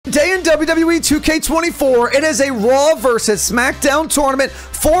Day in WWE 2K24. It is a Raw versus SmackDown tournament.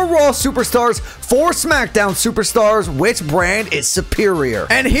 4 Raw superstars, 4 SmackDown superstars. Which brand is superior?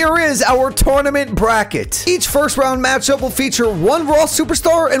 And here is our tournament bracket. Each first round matchup will feature 1 Raw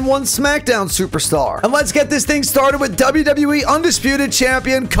superstar and 1 SmackDown superstar. And let's get this thing started with WWE Undisputed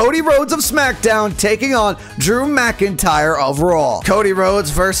Champion Cody Rhodes of SmackDown taking on Drew McIntyre of Raw. Cody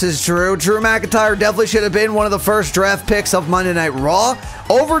Rhodes versus Drew. Drew McIntyre definitely should have been one of the first draft picks of Monday Night Raw.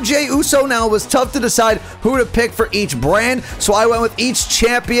 Over Jey Uso. Now, it was tough to decide who to pick for each brand, so I went with each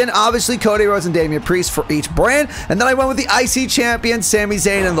champion. Obviously, Cody Rhodes and Damian Priest for each brand, and then I went with the IC champion, Sami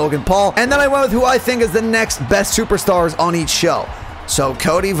Zayn and Logan Paul, and then I went with who I think is the next best superstars on each show. So,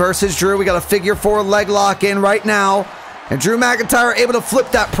 Cody versus Drew. We got a figure 4 leg lock in right now. And Drew McIntyre able to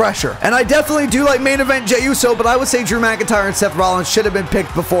flip that pressure. And I definitely do like main event Jey Uso, but I would say Drew McIntyre and Seth Rollins should have been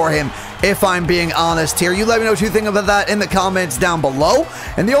picked before him, if I'm being honest here. You let me know what you think about that in the comments down below.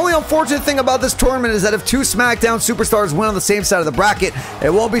 And the only unfortunate thing about this tournament is that if 2 SmackDown superstars win on the same side of the bracket, it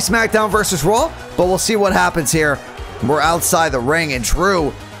won't be SmackDown versus Raw, but we'll see what happens here. We're outside the ring, and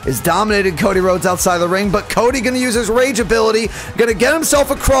Drew is dominating Cody Rhodes outside the ring, but Cody gonna use his rage ability, gonna get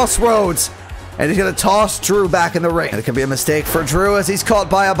himself a crossroads. And he's going to toss Drew back in the ring. And it could be a mistake for Drew as he's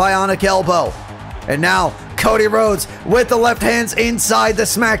caught by a bionic elbow. And now, Cody Rhodes with the left hands inside the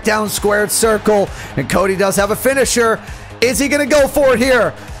SmackDown squared circle. And Cody does have a finisher. Is he going to go for it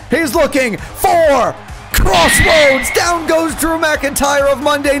here? He's looking for crossroads. Down goes Drew McIntyre of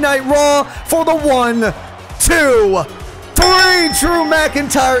Monday Night Raw for the 1, 2, 3. Drew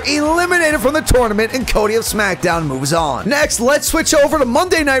McIntyre eliminated from the tournament, and Cody of SmackDown moves on. Next, let's switch over to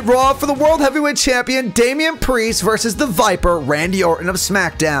Monday Night Raw for the World Heavyweight Champion Damian Priest versus the Viper Randy Orton of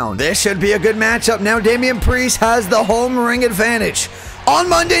SmackDown. This should be a good matchup. Now Damian Priest has the home ring advantage on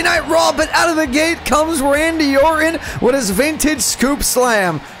Monday Night Raw, but out of the gate comes Randy Orton with his vintage scoop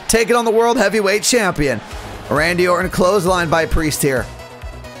slam, taking on the World Heavyweight Champion. Randy Orton clotheslined by Priest here.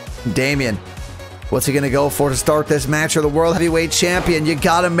 Damian, what's he going to go for to start this match? Or the World Heavyweight Champion? You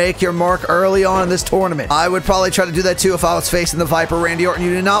got to make your mark early on in this tournament. I would probably try to do that too if I was facing the Viper Randy Orton.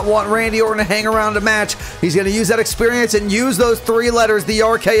 You do not want Randy Orton to hang around a match. He's going to use that experience and use those 3 letters, the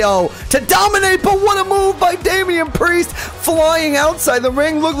RKO, to dominate. But what a move by Damian Priest, flying outside the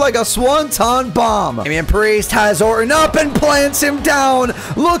ring. Looked like a swanton bomb. Damian Priest has Orton up and plants him down,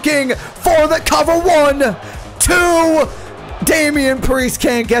 looking for the cover. 1, 2. Damian Priest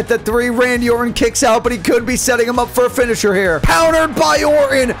can't get the 3. Randy Orton kicks out, but he could be setting him up for a finisher here. Countered by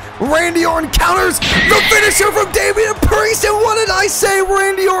Orton. Randy Orton counters the finisher from Damian Priest. And what did I say,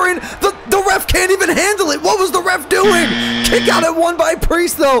 Randy Orton? The ref can't even handle it. What was the ref doing? Kick out at 1 by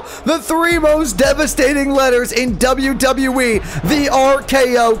Priest, though. The 3 most devastating letters in WWE. The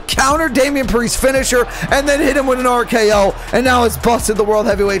RKO. Countered Damian Priest's finisher and then hit him with an RKO. And now it's busted the World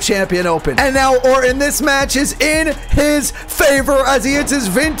Heavyweight Champion open. And now Orton, this match is in his favor as he hits his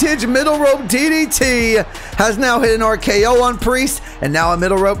vintage middle rope DDT. Has now hit an RKO on Priest and now a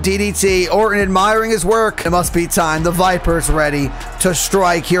middle rope DDT. Orton admiring his work. It must be time. The Viper's ready to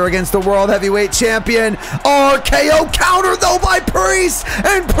strike here against the World Heavyweight Champion. RKO counter though by Priest,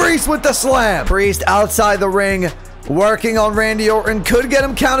 and Priest with the slam. Priest outside the ring working on Randy Orton. Could get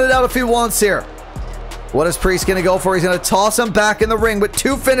him counted out if he wants here. What is Priest going to go for? He's going to toss him back in the ring with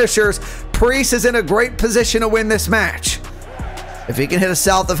 2 finishers. Priest is in a great position to win this match. If he can hit a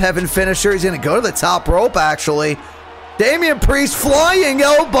South of Heaven finisher, he's going to go to the top rope, actually. Damian Priest flying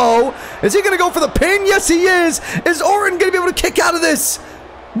elbow. Is he going to go for the pin? Yes, he is. Is Orton going to be able to kick out of this?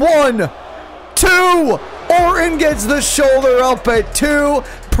 1, 2. Orton gets the shoulder up at 2.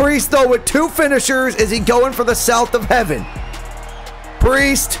 Priest, though, with 2 finishers. Is he going for the South of Heaven?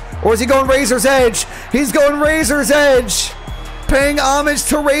 Priest, or is he going Razor's Edge? He's going Razor's Edge. Paying homage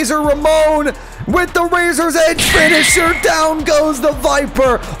to Razor Ramon with the Razor's Edge finisher. Down goes the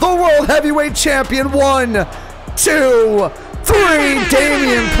Viper, the World Heavyweight Champion. 1, 2, 3.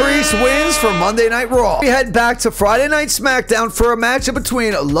 Damian Priest wins for Monday Night Raw. We head back to Friday Night SmackDown for a matchup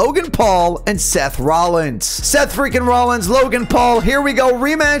between Logan Paul and Seth Rollins. Seth freaking Rollins, Logan Paul. Here we go.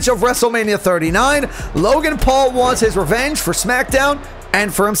 Rematch of WrestleMania 39. Logan Paul wants his revenge for SmackDown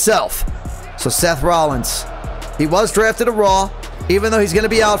and for himself. So Seth Rollins, he was drafted to Raw, even though he's going to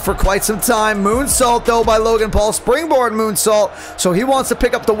be out for quite some time. Moonsault, though, by Logan Paul. Springboard moonsault. So he wants to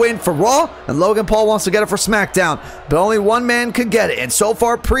pick up the win for Raw, and Logan Paul wants to get it for SmackDown. But only one man could get it. And so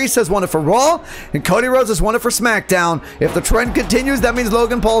far, Priest has won it for Raw, and Cody Rhodes has won it for SmackDown. If the trend continues, that means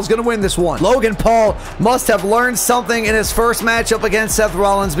Logan Paul is going to win this one. Logan Paul must have learned something in his first matchup against Seth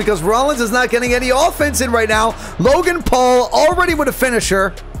Rollins, because Rollins is not getting any offense in right now. Logan Paul already with a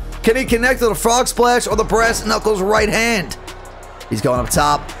finisher. Can he connect to the frog splash or the brass knuckles right hand? He's going up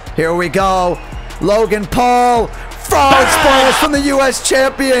top. Here we go. Logan Paul. Frog splash from the U.S.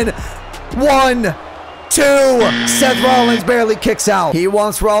 champion. 1, 2. Seth Rollins barely kicks out. He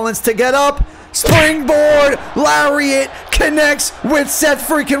wants Rollins to get up. Springboard, lariat, connects with Seth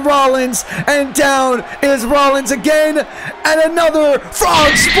freaking Rollins, and down is Rollins again, and another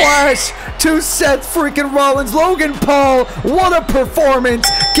frog splash to Seth freaking Rollins. Logan Paul, what a performance,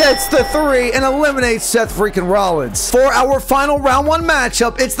 gets the 3 and eliminates Seth freaking Rollins. For our final round 1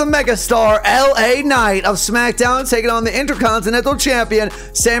 matchup, it's the megastar LA Knight of SmackDown taking on the Intercontinental Champion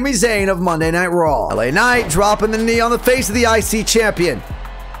Sami Zayn of Monday Night Raw. LA Knight dropping the knee on the face of the IC Champion.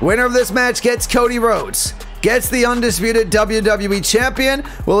 Winner of this match gets Cody Rhodes. Gets the undisputed WWE Champion.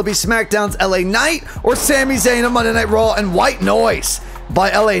 Will it be SmackDown's LA Knight or Sami Zayn of Monday Night Raw? And white noise by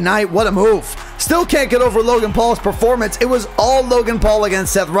LA Knight. What a move. Still can't get over Logan Paul's performance. It was all Logan Paul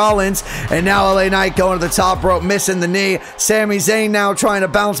against Seth Rollins. And now LA Knight going to the top rope, missing the knee. Sami Zayn now trying to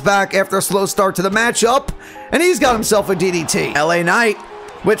bounce back after a slow start to the matchup. And he's got himself a DDT. LA Knight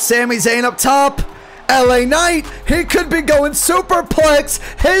with Sami Zayn up top. LA Knight, he could be going superplex,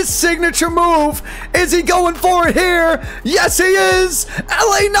 his signature move. Is he going for it here? Yes, he is.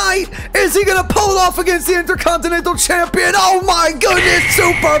 LA Knight, is he going to pull it off against the Intercontinental Champion? Oh my goodness,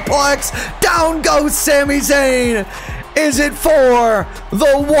 superplex. Down goes Sami Zayn. Is it for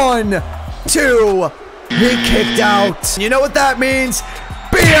the 1, 2? He kicked out. You know what that means?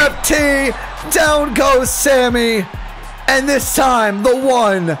 BFT, down goes Sami. And this time, the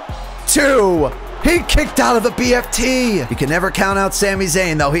 1, 2. He kicked out of the BFT. You can never count out Sami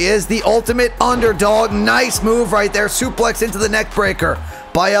Zayn, though. He is the ultimate underdog. Nice move right there. Suplex into the neck breaker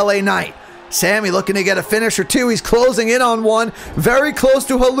by LA Knight. Sami looking to get a finish or 2. He's closing in on 1. Very close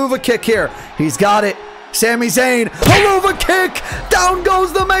to Haluva kick here. He's got it. Sami Zayn, Haluva kick. Down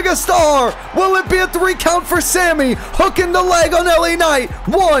goes the megastar. Will it be a 3 count for Sami? Hooking the leg on LA Knight.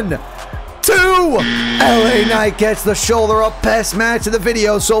 1, 2. LA Knight gets the shoulder up. Best match of the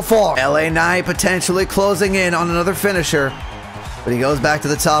video so far. LA Knight potentially closing in on another finisher, but he goes back to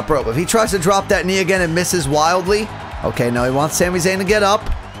the top rope. If he tries to drop that knee again and misses wildly, okay, no, he wants Sami Zayn to get up.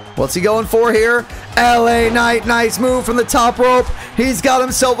 What's he going for here? LA Knight, nice move from the top rope. He's got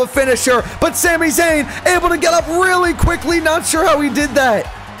himself a finisher, but Sami Zayn able to get up really quickly. Not sure how he did that.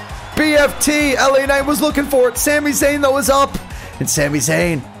 BFT, LA Knight was looking for it. Sami Zayn, though, is up, and Sami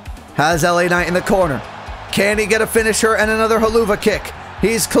Zayn has LA Knight in the corner. Can he get a finisher and another Haluva kick?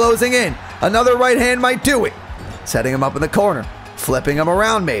 He's closing in. Another right hand might do it. Setting him up in the corner. Flipping him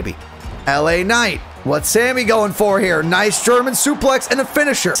around maybe. LA Knight. What's Sami going for here? Nice German suplex and a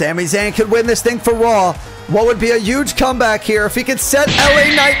finisher. Sami Zayn could win this thing for Raw. What would be a huge comeback here if he could set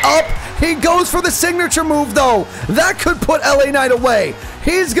LA Knight up? He goes for the signature move though. That could put LA Knight away.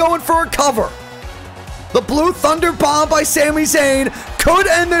 He's going for a cover. The Blue Thunder Bomb by Sami Zayn could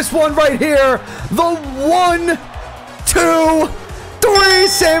end this one right here. The 1, 2, 3.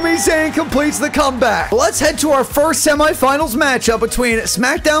 Sami Zayn completes the comeback. Let's head to our first semifinals matchup between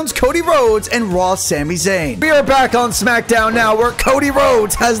SmackDown's Cody Rhodes and Raw's Sami Zayn. We are back on SmackDown now, where Cody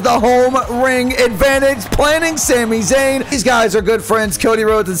Rhodes has the home ring advantage, planning Sami Zayn. These guys are good friends. Cody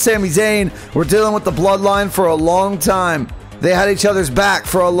Rhodes and Sami Zayn were dealing with the bloodline for a long time. They had each other's back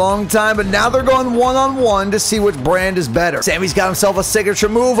for a long time, but now they're going one-on-one to see which brand is better. Sami's got himself a signature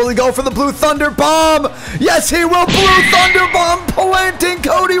move. Will he go for the Blue Thunder Bomb? Yes, he will. Blue Thunder Bomb planting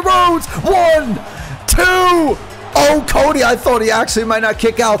Cody Rhodes. 1, 2. Oh, Cody, I thought he actually might not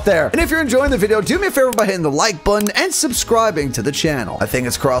kick out there. And if you're enjoying the video, do me a favor by hitting the like button and subscribing to the channel. I think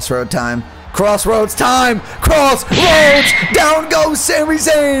it's Crossroad time. Crossroads time. Crossroads. Down goes Sami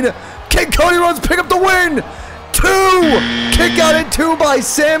Zayn. Can Cody Rhodes pick up the win? 2! Kick out at 2 by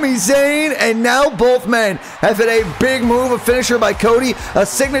Sami Zayn, and now both men have hit a big move, a finisher by Cody, a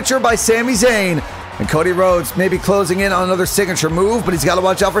signature by Sami Zayn. And Cody Rhodes may be closing in on another signature move, but he's got to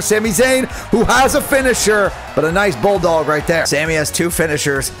watch out for Sami Zayn, who has a finisher, but a nice bulldog right there. Sami has 2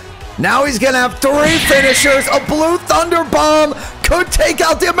 finishers. Now he's going to have 3 finishers. A Blue Thunder Bomb could take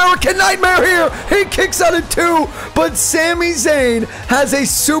out the American Nightmare here. He kicks out at 2, but Sami Zayn has a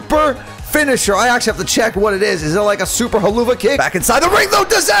super finisher. I actually have to check what it is. Is it like a super Haluva kick? Back inside the ring though,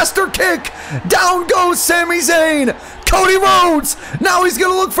 disaster kick. Down goes Sami Zayn. Cody Rhodes. Now he's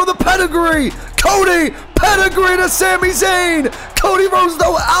gonna look for the pedigree. Cody, pedigree to Sami Zayn. Cody Rhodes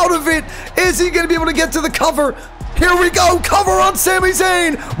though out of it. Is he gonna be able to get to the cover? Here we go. Cover on Sami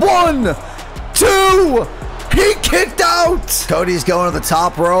Zayn. 1, 2. He kicked out. Cody's going to the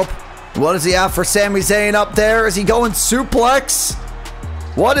top rope. What does he have for Sami Zayn up there? Is he going suplex?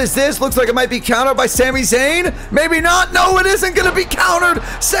 What is this? Looks like it might be countered by Sami Zayn. Maybe not. No, it isn't going to be countered.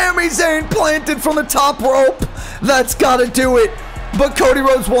 Sami Zayn planted from the top rope. That's got to do it. but Cody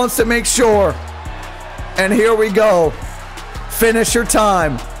Rhodes wants to make sure. And here we go. Finisher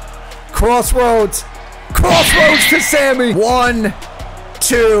time. Crossroads. Crossroads to Sammy. 1,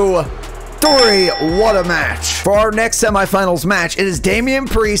 2, 3. What a match. For our next semifinals match, it is Damian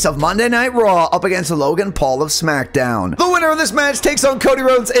Priest of Monday Night Raw up against Logan Paul of SmackDown. The winner of this match takes on Cody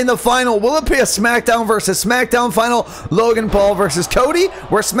Rhodes in the final. Will it be a SmackDown versus SmackDown final? Logan Paul versus Cody,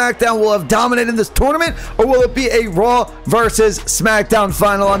 where SmackDown will have dominated this tournament? Or will it be a Raw versus SmackDown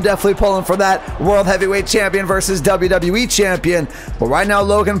final? I'm definitely pulling for that. World Heavyweight Champion versus WWE Champion. But right now,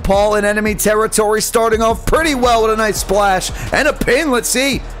 Logan Paul in enemy territory, starting off pretty well with a nice splash and a pin. Let's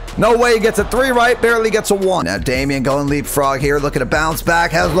see. No way he gets a 3 right, barely gets a 1. Now Damian going leapfrog here, looking to bounce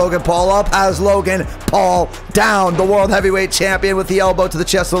back. Has Logan Paul up, has Logan Paul down. The World Heavyweight Champion with the elbow to the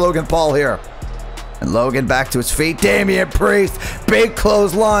chest of Logan Paul here. And Logan back to his feet. Damian Priest, big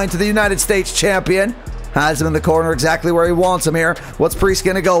clothesline to the United States Champion. Has him in the corner exactly where he wants him here. What's Priest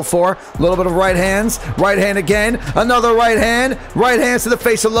going to go for? A little bit of right hands. Right hand again. Another right hand. Right hands to the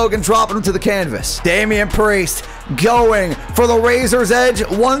face of Logan, dropping him to the canvas. Damian Priest going for the Razor's Edge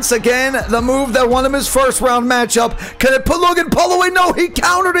once again. The move that won him his first round matchup. Can it put Logan Paul away? No, he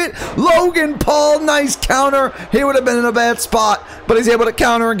countered it. Logan Paul, nice counter. He would have been in a bad spot, but he's able to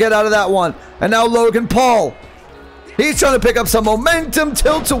counter and get out of that one. And now Logan Paul. He's trying to pick up some momentum.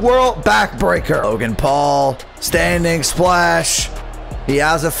 Tilt-a-whirl backbreaker. Logan Paul, standing splash. He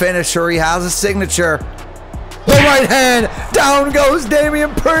has a finisher. He has a signature. The right hand. Down goes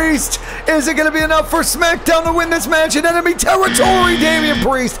Damian Priest. Is it going to be enough for SmackDown to win this match in enemy territory? Damian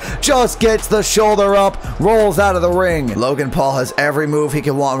Priest just gets the shoulder up, rolls out of the ring. Logan Paul has every move he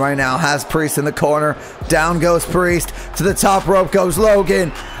can want right now. Has Priest in the corner. Down goes Priest. To the top rope goes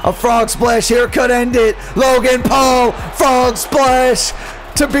Logan. A frog splash here could end it. Logan Paul, frog splash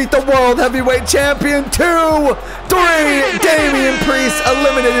to beat the World Heavyweight Champion. 2, 3. Damian Priest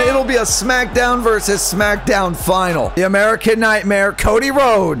eliminated. It'll be a SmackDown versus SmackDown final. The American Nightmare, Cody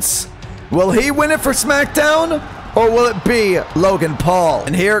Rhodes. Will he win it for SmackDown? Or will it be Logan Paul?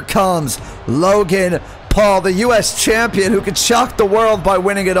 And here comes Logan Paul, the U.S. champion who could shock the world by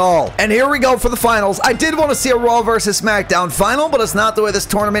winning it all. And here we go for the finals. I did want to see a Raw versus SmackDown final, but it's not the way this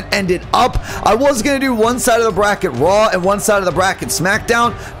tournament ended up. I was going to do one side of the bracket Raw and one side of the bracket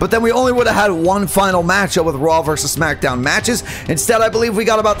SmackDown, but then we only would have had one final matchup with Raw versus SmackDown matches. Instead, I believe we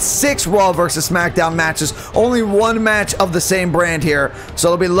got about 6 Raw versus SmackDown matches. Only one match of the same brand here. So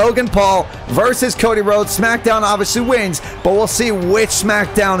it'll be Logan Paul versus Cody Rhodes. SmackDown obviously wins, but we'll see which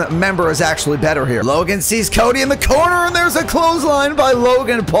SmackDown member is actually better here. Logan sees Cody in the corner, and there's a clothesline by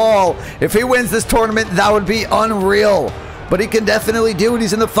Logan Paul. If he wins this tournament, that would be unreal. But he can definitely do it.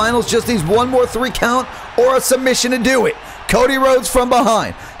 He's in the finals, just needs one more 3 count or a submission to do it. Cody Rhodes from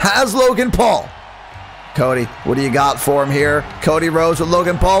behind has Logan Paul. Cody, what do you got for him here? Cody Rhodes with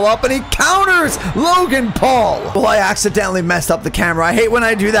Logan Paul up, and he counters Logan Paul. Well, I accidentally messed up the camera. I hate when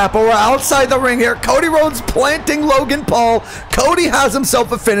I do that, but we're outside the ring here. Cody Rhodes planting Logan Paul. Cody has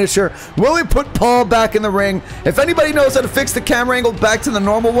himself a finisher. Will he put Paul back in the ring? If anybody knows how to fix the camera angle back to the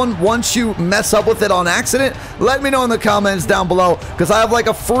normal one once you mess up with it on accident, let me know in the comments down below, because I have like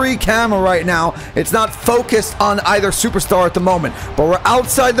a free camera right now. It's not focused on either superstar at the moment, but we're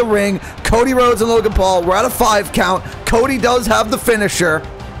outside the ring. Cody Rhodes and Logan Paul. We're at a 5 count. Cody does have the finisher.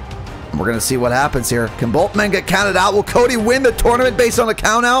 We're going to see what happens here. Can both men get counted out? Will Cody win the tournament based on a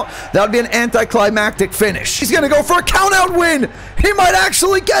count out? That would be an anticlimactic finish. He's going to go for a count out win. He might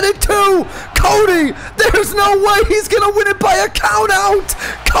actually get it too. Cody, there's no way he's going to win it by a count out.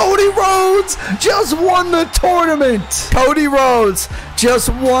 Cody Rhodes just won the tournament. Cody Rhodes just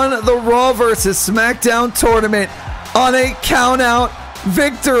won the Raw versus SmackDown tournament on a count out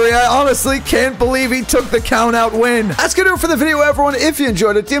victory. I honestly can't believe he took the count out win. That's gonna do it for the video, everyone. If you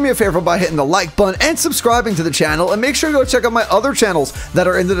enjoyed it, do me a favor by hitting the like button and subscribing to the channel, and make sure to go check out my other channels that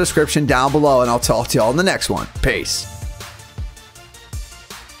are in the description down below, and I'll talk to y'all in the next one. Peace.